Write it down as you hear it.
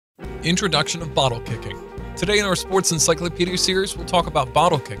Introduction of bottle kicking. Today in our Sports Encyclopedia series, we'll talk about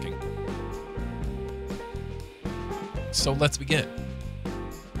bottle kicking. So let's begin.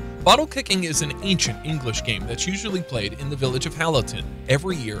 Bottle kicking is an ancient English game that's usually played in the village of Hallaton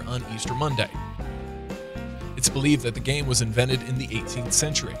every year on Easter Monday. It's believed that the game was invented in the 18th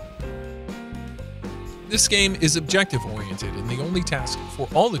century. This game is objective-oriented, and the only task for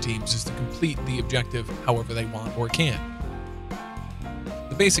all the teams is to complete the objective however they want or can.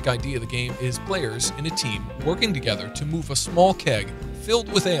 The basic idea of the game is players in a team working together to move a small keg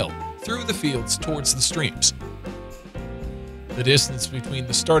filled with ale through the fields towards the streams. The distance between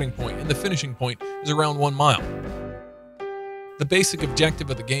the starting point and the finishing point is around 1 mile. The basic objective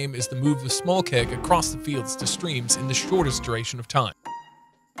of the game is to move the small keg across the fields to streams in the shortest duration of time.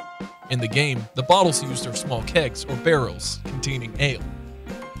 In the game, the bottles used are small kegs or barrels containing ale.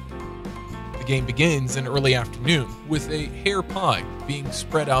 The game begins in early afternoon with a hare pie being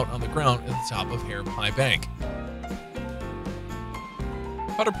spread out on the ground at the top of Hare Pie Bank.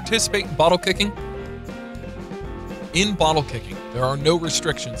 How to participate in bottle kicking? In bottle kicking, there are no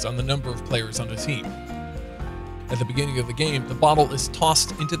restrictions on the number of players on a team. At the beginning of the game, the bottle is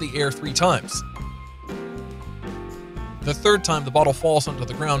tossed into the air 3 times. The third time the bottle falls onto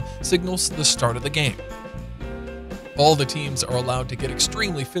the ground signals the start of the game. All the teams are allowed to get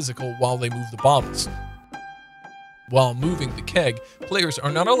extremely physical while they move the bottles. While moving the keg, players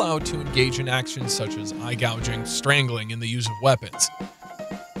are not allowed to engage in actions such as eye gouging, strangling, and the use of weapons.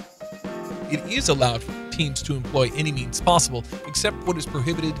 It is allowed for teams to employ any means possible, except what is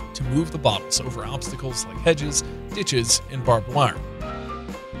prohibited to move the bottles over obstacles like hedges, ditches, and barbed wire.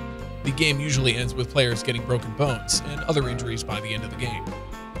 The game usually ends with players getting broken bones and other injuries by the end of the game.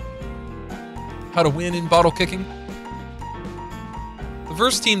 How to win in bottle kicking? The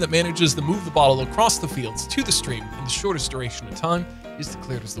first team that manages to move the bottle across the fields to the stream in the shortest duration of time is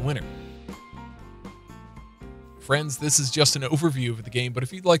declared as the winner. Friends, this is just an overview of the game, but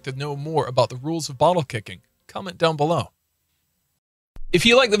if you'd like to know more about the rules of bottle kicking, comment down below. If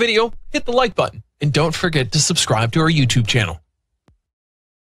you like the video, hit the like button, and don't forget to subscribe to our YouTube channel.